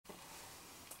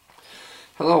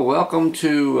Hello, welcome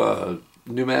to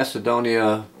New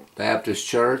Macedonia Baptist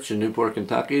Church in Newport,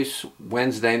 Kentucky's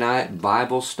Wednesday night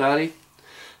Bible study.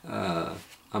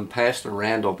 I'm Pastor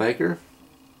Randall Baker,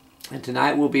 and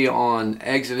tonight we'll be on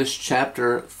Exodus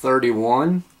chapter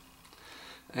 31.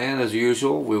 And as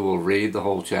usual, we will read the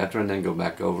whole chapter and then go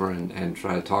back over and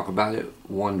try to talk about it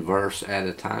one verse at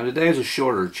a time. Today is a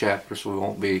shorter chapter, so we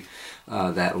won't be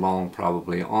that long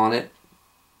probably on it.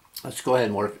 Let's go ahead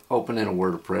and open in a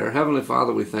word of prayer. Heavenly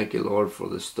Father, we thank you, Lord, for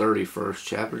this 31st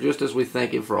chapter, just as we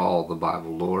thank you for all the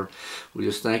Bible, Lord. We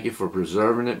just thank you for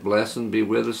preserving it. Bless and be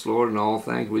with us, Lord, in all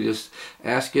things. We just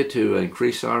ask you to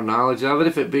increase our knowledge of it,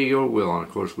 if it be your will. And,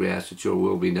 of course, we ask that your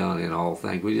will be done in all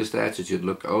things. We just ask that you'd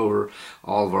look over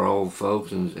all of our old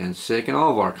folks and sick and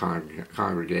all of our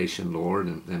congregation, Lord,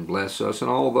 and bless us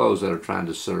and all those that are trying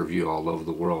to serve you all over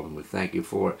the world. And we thank you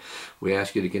for it. We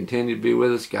ask you to continue to be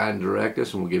with us, guide and direct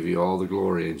us, and we'll give you all the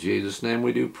glory. In Jesus' name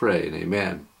we do pray, and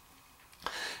amen.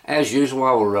 As usual,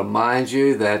 I will remind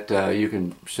you that you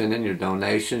can send in your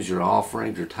donations, your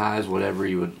offerings, your tithes, whatever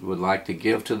you would like to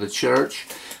give to the church,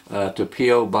 to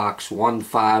P.O. Box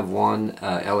 151,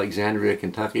 Alexandria,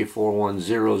 Kentucky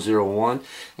 41001.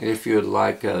 And if you would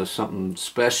like something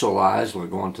specialized,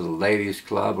 like going to the Ladies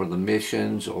Club or the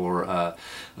missions or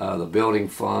the building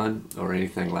fund or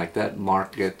anything like that,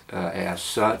 mark it as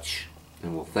such.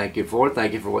 And we'll thank you for it.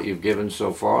 Thank you for what you've given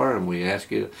so far. And we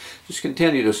ask you to just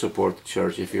continue to support the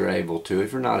church if you're able to.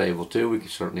 If you're not able to, we can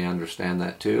certainly understand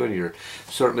that too. And you're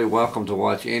certainly welcome to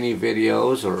watch any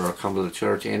videos or come to the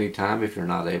church anytime if you're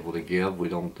not able to give. We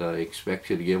don't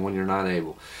expect you to give when you're not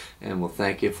able. And we'll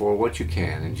thank you for what you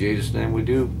can. In Jesus' name we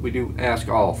do ask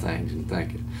all things and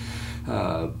thank you.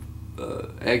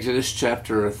 Exodus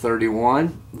chapter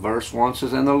 31 verse 1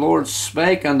 says, "And the Lord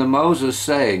spake unto Moses,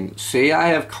 saying, See, I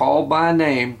have called by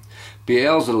name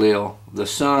Bezaleel, the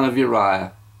son of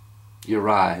Uri,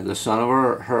 the son of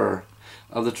Hur,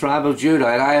 of the tribe of Judah,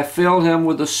 and I have filled him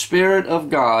with the Spirit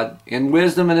of God, in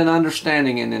wisdom and in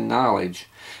understanding and in knowledge,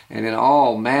 and in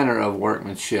all manner of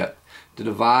workmanship, to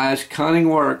devise cunning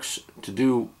works,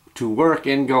 to work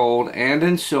in gold and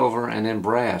in silver and in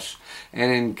brass,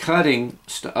 and in cutting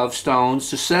of stones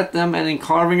to set them, and in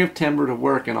carving of timber to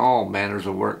work in all manners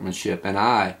of workmanship. And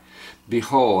I,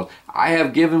 behold, I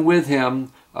have given with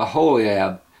him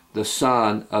Aholiab, the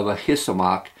son of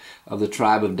Ahisamach, of the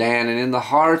tribe of Dan, and in the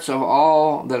hearts of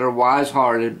all that are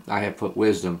wise-hearted I have put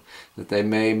wisdom, that they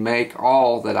may make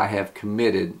all that I have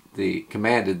commanded thee.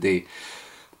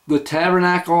 The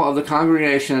tabernacle of the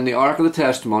congregation, and the ark of the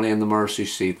testimony, and the mercy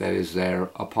seat that is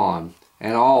thereupon,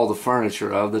 and all the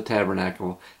furniture of the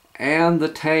tabernacle, and the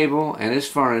table and his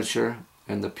furniture,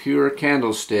 and the pure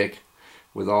candlestick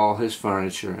with all his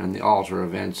furniture, and the altar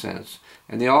of incense,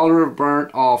 and the altar of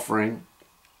burnt offering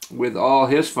with all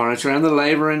his furniture, and the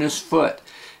laver in his foot,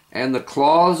 and the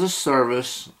cloths of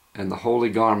service, and the holy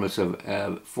garments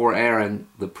for Aaron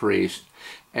the priest,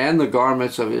 and the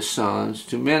garments of his sons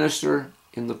to minister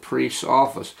in the priest's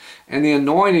office, and the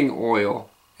anointing oil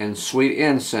and sweet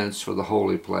incense for the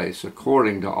holy place,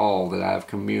 according to all that I have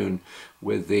commanded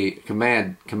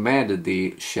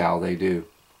thee shall they do.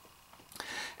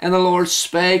 And the Lord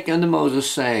spake unto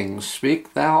Moses, saying,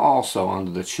 Speak thou also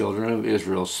unto the children of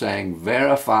Israel, saying,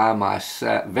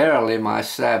 Verily my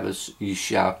Sabbaths ye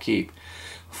shall keep.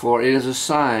 For it is a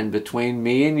sign between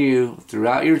me and you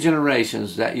throughout your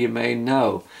generations, that ye may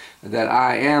know that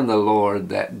I am the Lord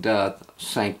that doth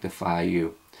sanctify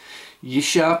you. Ye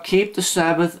shall keep the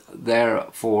Sabbath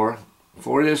therefore,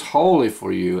 for it is holy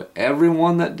for you. Every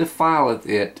one that defileth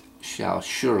it shall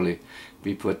surely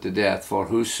be put to death. For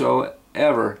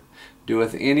whosoever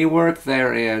doeth any work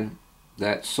therein,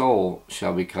 that soul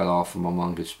shall be cut off from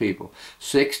among his people.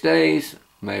 6 days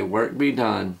may work be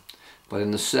done, but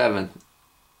in the seventh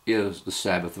is the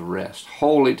Sabbath of rest,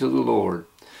 holy to the Lord.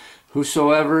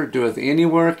 Whosoever doeth any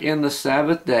work in the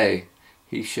Sabbath day,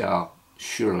 he shall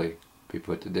surely be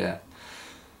put to death.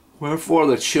 Wherefore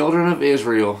the children of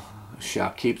Israel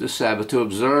shall keep the Sabbath, to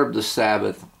observe the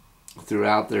Sabbath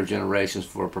throughout their generations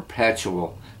for a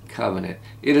perpetual covenant.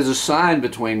 It is a sign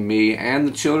between me and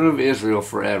the children of Israel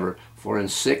forever. For in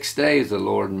 6 days the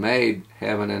Lord made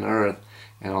heaven and earth,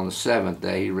 and on the seventh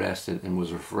day he rested and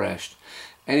was refreshed.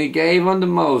 And he gave unto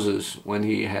Moses, when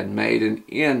he had made an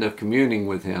end of communing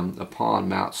with him upon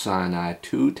Mount Sinai,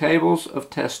 2 tables of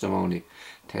testimony,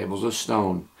 tables of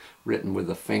stone, written with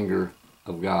the finger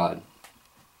of God.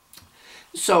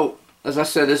 So, as I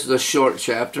said, this is a short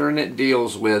chapter, and it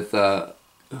deals with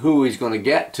who he's going to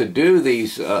get to do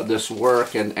this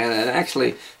work, and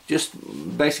actually just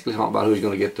basically talking about who he's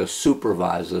going to get to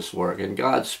supervise this work. And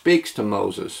God speaks to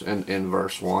Moses in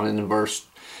verse 1, and in verse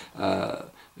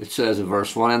it says in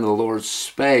verse 1, and the Lord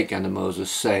spake unto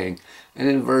Moses, saying, and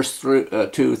in verse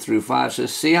 2 through 5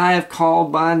 says, see, I have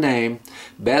called by name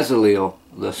Bezaleel,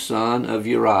 the son of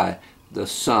Uri, the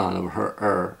son of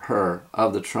Hur,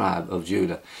 of the tribe of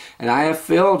Judah. And I have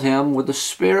filled him with the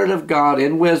Spirit of God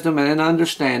in wisdom and in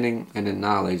understanding and in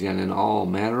knowledge and in all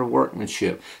manner of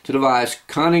workmanship, to devise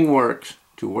cunning works,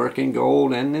 to work in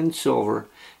gold and in silver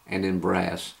and in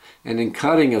brass, and in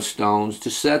cutting of stones, to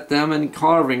set them, and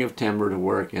carving of timber, to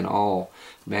work in all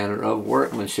manner of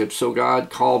workmanship. So God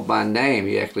called by name.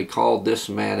 He actually called this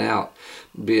man out,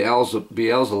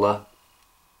 Beelzebub.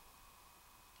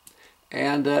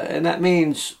 And that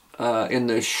means in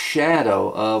the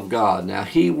shadow of God. Now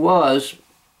he was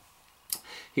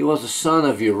the son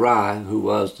of Uri, who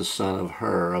was the son of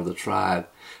Hur, of the tribe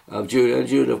of Judah. And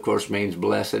Judah, of course, means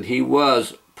blessed. He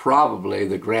was probably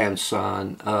the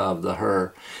grandson of the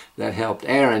Hur that helped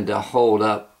Aaron to hold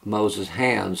up Moses'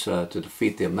 hands to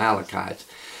defeat the Amalekites.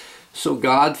 So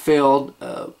God filled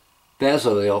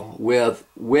Bezaleel with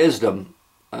wisdom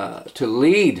to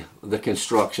lead the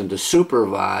construction, to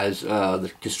supervise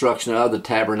the construction of the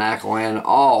tabernacle and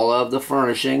all of the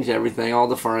furnishings, everything, all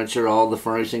the furniture, all the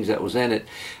furnishings that was in it,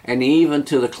 and even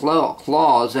to the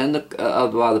cloths and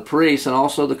by the priests, and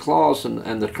also the cloths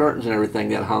and the curtains and everything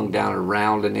that hung down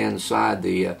around and inside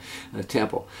the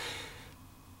temple.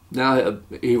 Now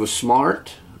he was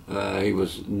smart. He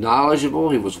was knowledgeable,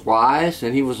 he was wise,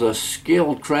 and he was a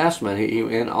skilled craftsman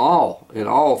in all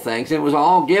things. And it was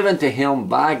all given to him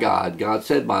by God. God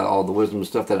said, by all the wisdom and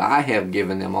stuff that I have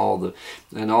given him, all the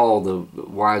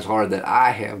wise heart that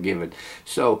I have given.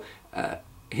 So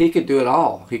he could do it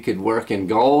all. He could work in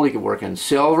gold, he could work in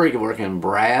silver, he could work in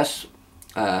brass.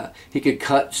 He could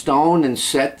cut stone and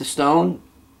set the stone.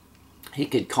 He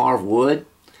could carve wood.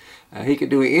 He could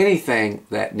do anything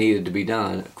that needed to be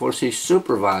done. Of course, he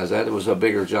supervised that. It was a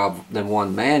bigger job than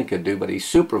one man could do, but he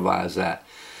supervised that.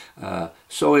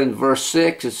 So in verse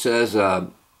 6 it says,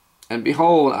 and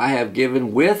behold, I have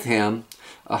given with him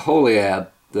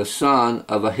Aholiab, the son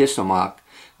of Ahisamach,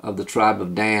 of the tribe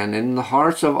of Dan. And in the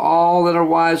hearts of all that are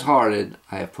wise-hearted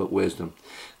I have put wisdom,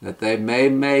 that they may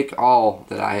make all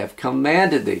that I have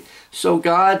commanded thee. So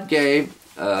God gave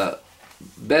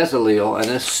Bezaleel an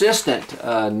assistant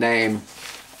named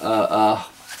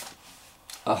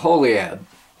Aholiab,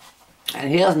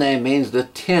 and his name means the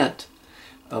tent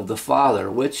of the Father,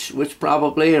 which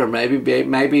probably or maybe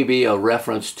be a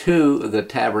reference to the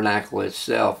tabernacle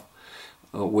itself,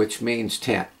 which means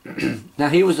tent. Now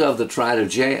he was of the tribe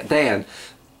of Dan,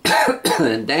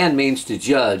 and Dan means to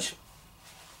judge,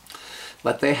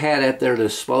 but they had at their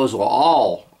disposal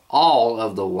all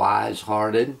of the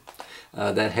wise-hearted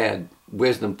that had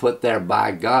wisdom put there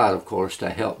by God, of course, to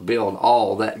help build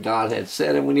all that God had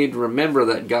said. And we need to remember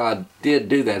that God did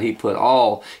do that. He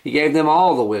gave them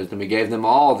all the wisdom. He gave them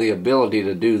all the ability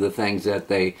to do the things that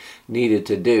they needed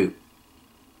to do.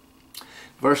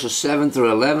 Verses 7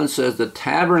 through 11 says, the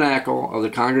tabernacle of the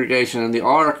congregation and the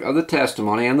ark of the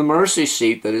testimony and the mercy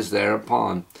seat that is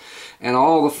thereupon, and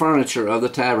all the furniture of the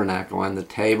tabernacle, and the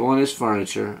table and his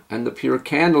furniture, and the pure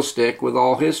candlestick with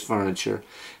all his furniture,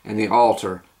 and the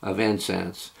altar of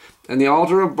incense, and the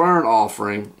altar of burnt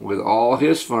offering with all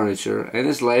his furniture, and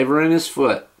his laver and his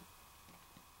foot,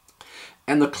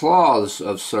 and the cloths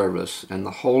of service, and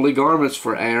the holy garments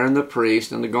for Aaron the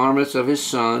priest, and the garments of his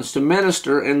sons to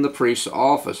minister in the priest's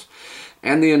office,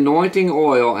 and the anointing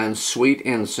oil and sweet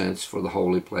incense for the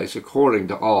holy place, according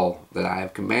to all that I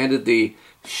have commanded thee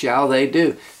shall they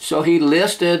do. So he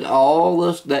listed all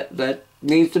this that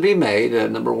needs to be made.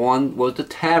 Number one was the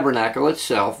tabernacle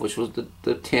itself, which was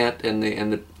the tent and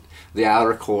the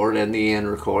outer court and the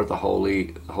inner court, the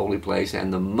holy place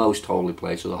and the most holy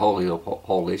place, or the holy of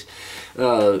holies.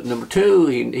 Number two,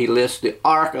 he lists the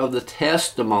ark of the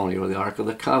testimony, or the ark of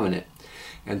the covenant.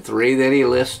 And three, then he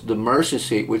lists the mercy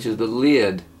seat, which is the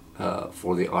lid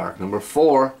for the ark. Number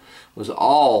four was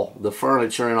all the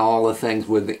furniture and all the things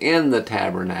within the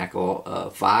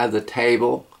tabernacle. Five, the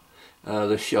table,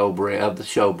 the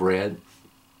showbread,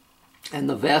 and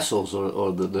the vessels,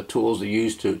 or the tools they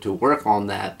used to work on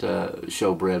that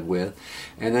showbread with.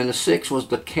 And then the sixth was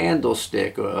the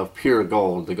candlestick of pure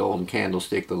gold, the golden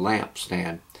candlestick, the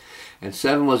lampstand. And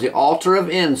seven was the altar of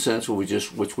incense,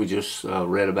 which we just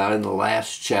read about in the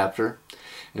last chapter.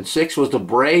 And six was the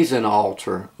brazen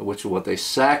altar, which is what they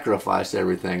sacrificed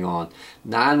everything on.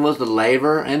 Nine was the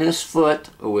laver and his foot,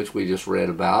 which we just read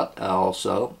about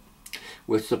also,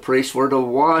 which the priests were to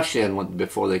wash in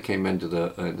before they came into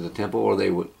the temple,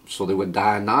 so they would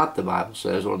die not, the Bible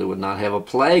says, or they would not have a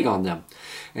plague on them.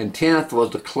 And 10th was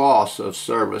the cloths of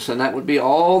service, and that would be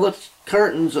all the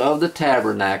curtains of the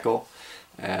tabernacle,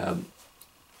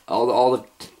 all the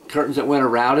curtains that went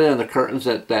around it, and the curtains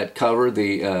that covered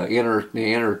the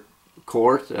inner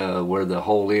court where the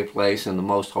holy place and the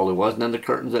most holy was, and then the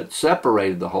curtains that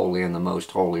separated the holy and the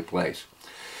most holy place.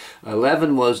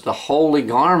 11 was the holy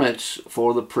garments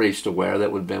for the priest to wear.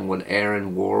 That would have been what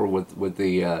Aaron wore with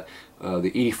the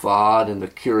ephod and the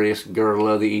curious girdle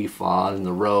of the ephod and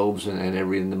the robes and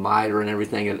everything, the mitre and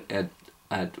everything at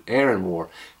Aaron wore,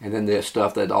 and then the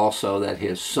stuff that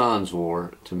his sons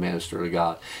wore to minister to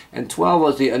God. And 12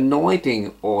 was the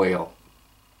anointing oil.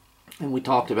 And we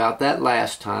talked about that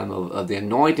last time of the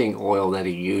anointing oil that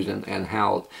he used and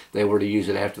how they were to use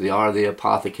it after the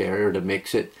apothecary, or to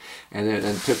mix it,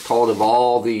 and took hold of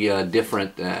all the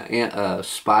different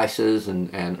spices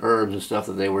and herbs and stuff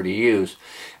that they were to use.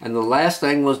 And the last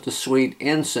thing was the sweet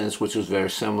incense, which was very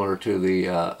similar to the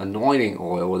anointing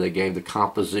oil, where they gave the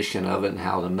composition of it and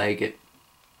how to make it.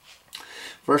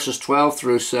 Verses 12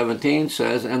 through 17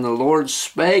 says, "And the Lord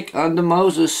spake unto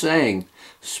Moses, saying,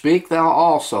 Speak thou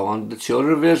also unto the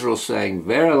children of Israel, saying,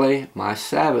 Verily my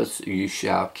Sabbaths you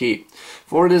shall keep.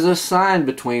 For it is a sign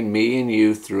between me and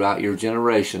you throughout your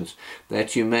generations,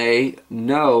 that you may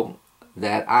know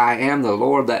that I am the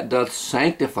Lord that doth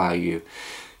sanctify you.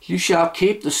 You shall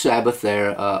keep the Sabbath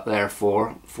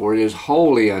therefore, for it is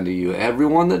holy unto you. Every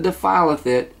one that defileth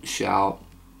it shall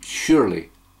surely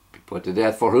be put to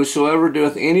death. For whosoever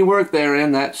doeth any work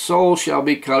therein, that soul shall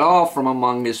be cut off from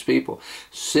among his people.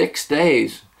 6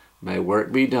 days may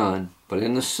work be done, but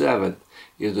in the seventh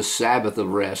is the Sabbath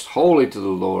of rest, holy to the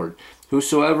Lord.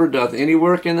 Whosoever doth any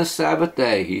work in the Sabbath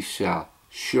day, he shall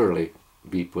surely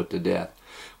be put to death.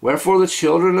 Wherefore the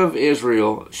children of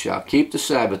Israel shall keep the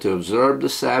Sabbath, to observe the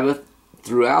Sabbath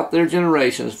throughout their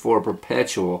generations for a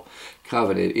perpetual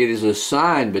covenant. It is a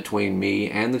sign between me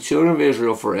and the children of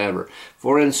Israel forever.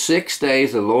 For in 6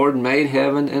 days the Lord made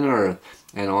heaven and earth,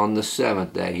 and on the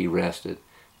seventh day he rested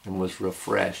and was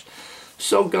refreshed."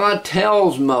 So God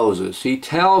tells Moses, he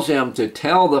tells him to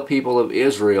tell the people of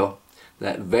Israel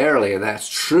that verily, and that's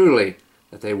truly,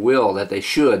 that they will, that they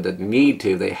should, that they need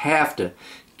to, they have to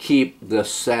keep the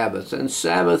Sabbath. And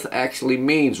Sabbath actually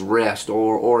means rest,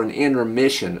 or an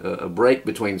intermission, a break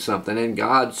between something. And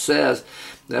God says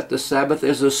that the Sabbath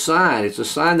is a sign. It's a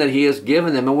sign that he has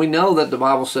given them. And we know that the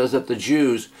Bible says that the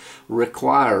Jews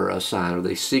require a sign, or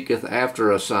they seeketh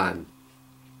after a sign.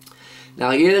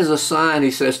 Now it is a sign,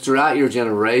 he says, throughout your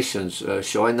generations,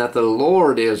 showing that the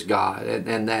Lord is God,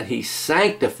 and that he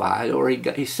sanctified, or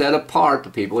he set apart the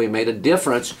people. He made a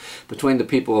difference between the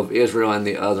people of Israel and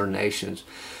the other nations.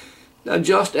 Now,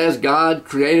 just as God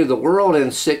created the world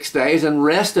in 6 days and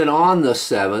rested on the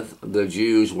seventh, the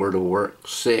Jews were to work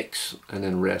 6 and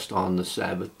then rest on the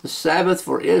Sabbath. The Sabbath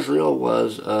for Israel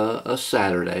was a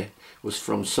Saturday. It was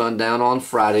from sundown on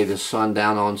Friday to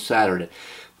sundown on Saturday.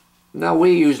 Now,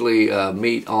 we usually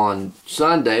meet on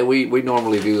Sunday. We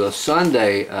normally do a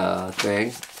Sunday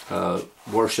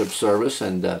worship service,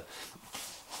 and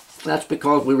that's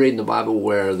because we read in the Bible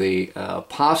where the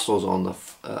apostles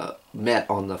met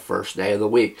on the first day of the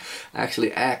week.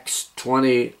 Actually, Acts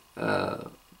 20,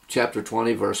 chapter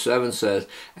 20, verse 7 says,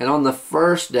 "And on the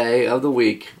first day of the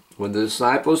week, when the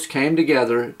disciples came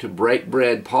together to break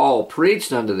bread, Paul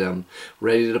preached unto them,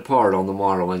 ready to depart on the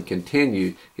morrow, and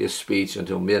continued his speech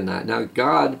until midnight." Now,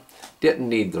 God didn't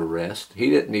need the rest. He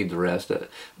didn't need the rest,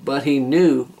 but he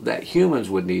knew that humans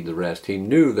would need the rest. He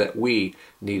knew that we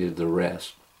needed the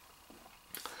rest.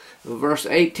 Verse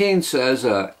 18 says,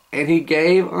 "And he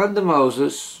gave unto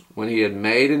Moses, when he had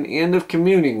made an end of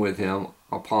communing with him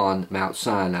upon Mount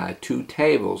Sinai, 2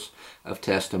 tables of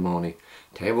testimony,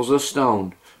 tables of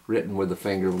stone, written with the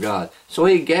finger of God." So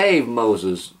he gave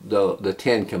Moses the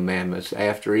 10 Commandments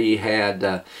after he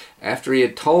had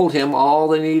told him all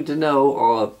they needed to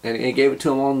know, and he gave it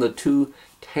to him on the 2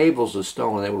 tables of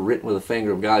stone, and they were written with the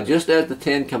finger of God. Just as the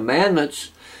 10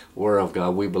 Commandments were of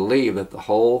God, we believe that the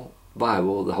whole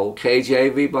Bible, the whole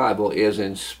KJV Bible, is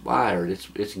inspired.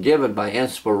 It's given by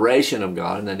inspiration of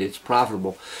God, and that it's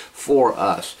profitable for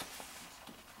us.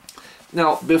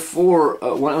 Now, before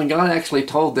when God actually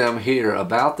told them here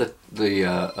about the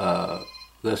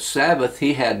Sabbath,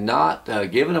 he had not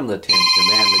given them the 10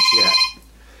 Commandments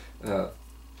yet.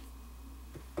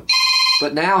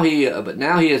 But now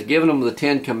he has given them the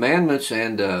 10 Commandments,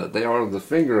 and they are the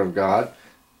finger of God.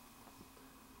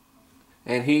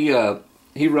 And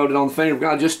he wrote it on the finger of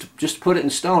God, just put it in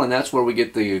stone, and that's where we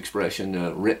get the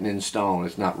expression written in stone.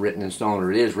 It's not written in stone,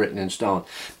 or it is written in stone,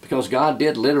 because God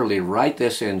did literally write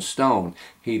this in stone.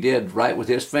 He did write with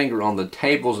his finger on the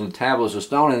tables and the tablets of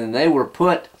stone, and then they were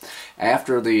put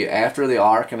after the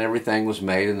ark and everything was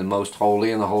made, and the most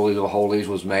holy and the holies of holies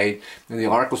was made, and the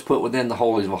ark was put within the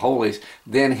holies of holies.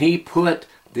 Then he put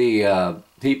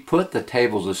he put the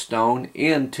tables of stone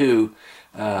into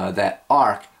that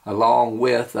ark, along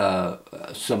with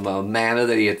some manna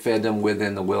that he had fed them with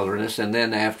in the wilderness. And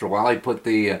then after a while, he put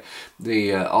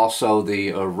also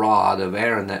the rod of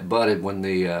Aaron that budded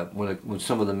when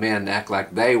some of the men act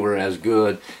like they were as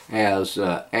good as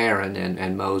Aaron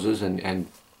and Moses, and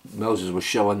Moses was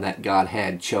showing that God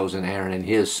had chosen Aaron and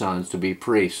his sons to be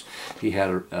priests. He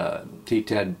had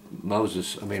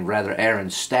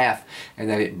Aaron's staff, and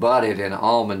that it budded, and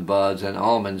almond buds and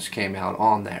almonds came out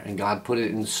on there, and God put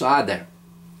it inside there.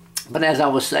 But as I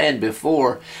was saying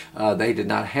before, they did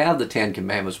not have the Ten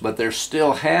Commandments, but there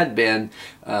still had been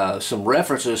some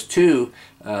references to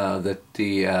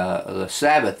the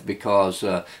Sabbath, because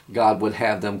God would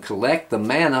have them collect the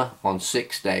manna on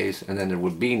 6 days, and then there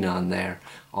would be none there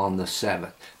on the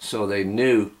seventh. So they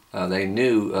knew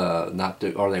not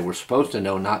to, or they were supposed to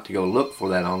know not to go look for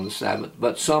that on the Sabbath.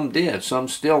 But some did. Some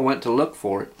still went to look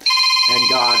for it, and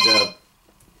God.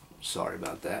 Sorry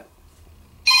about that.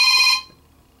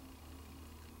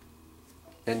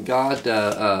 And God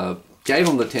gave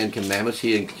them the Ten Commandments.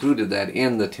 He included that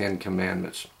in the Ten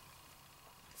Commandments.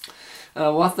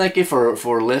 Well, thank you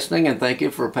for listening, and thank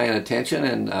you for paying attention.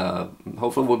 And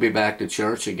hopefully we'll be back to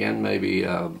church again. Maybe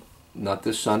not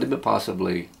this Sunday, but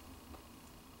possibly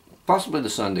the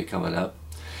Sunday coming up.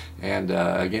 And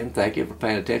again, thank you for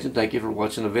paying attention. Thank you for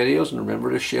watching the videos, and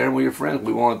remember to share them with your friends.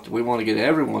 We want to get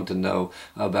everyone to know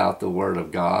about the Word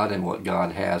of God and what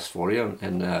God has for you.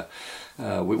 And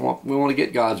we want to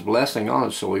get God's blessing on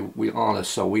it.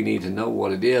 So we need to know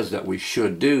what it is that we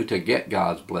should do to get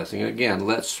God's blessing. Again,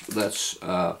 let's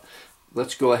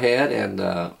go ahead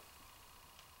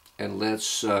and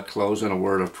let's close in a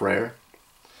word of prayer.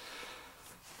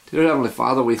 Dear Heavenly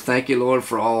Father, we thank you, Lord,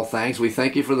 for all things. We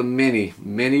thank you for the many,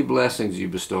 many blessings you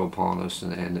bestow upon us,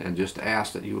 and just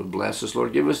ask that you would bless us,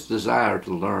 Lord. Give us desire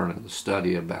to learn and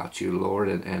study about you, Lord,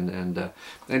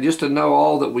 and just to know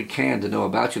all that we can to know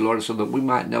about you, Lord, so that we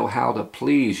might know how to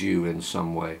please you in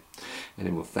some way.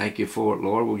 And we'll thank you for it,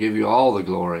 Lord. We'll give you all the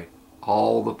glory,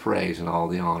 all the praise, and all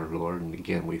the honor, Lord. And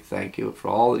again, we thank you for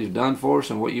all that you've done for us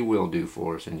and what you will do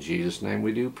for us. In Jesus' name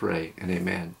we do pray, and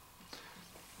amen.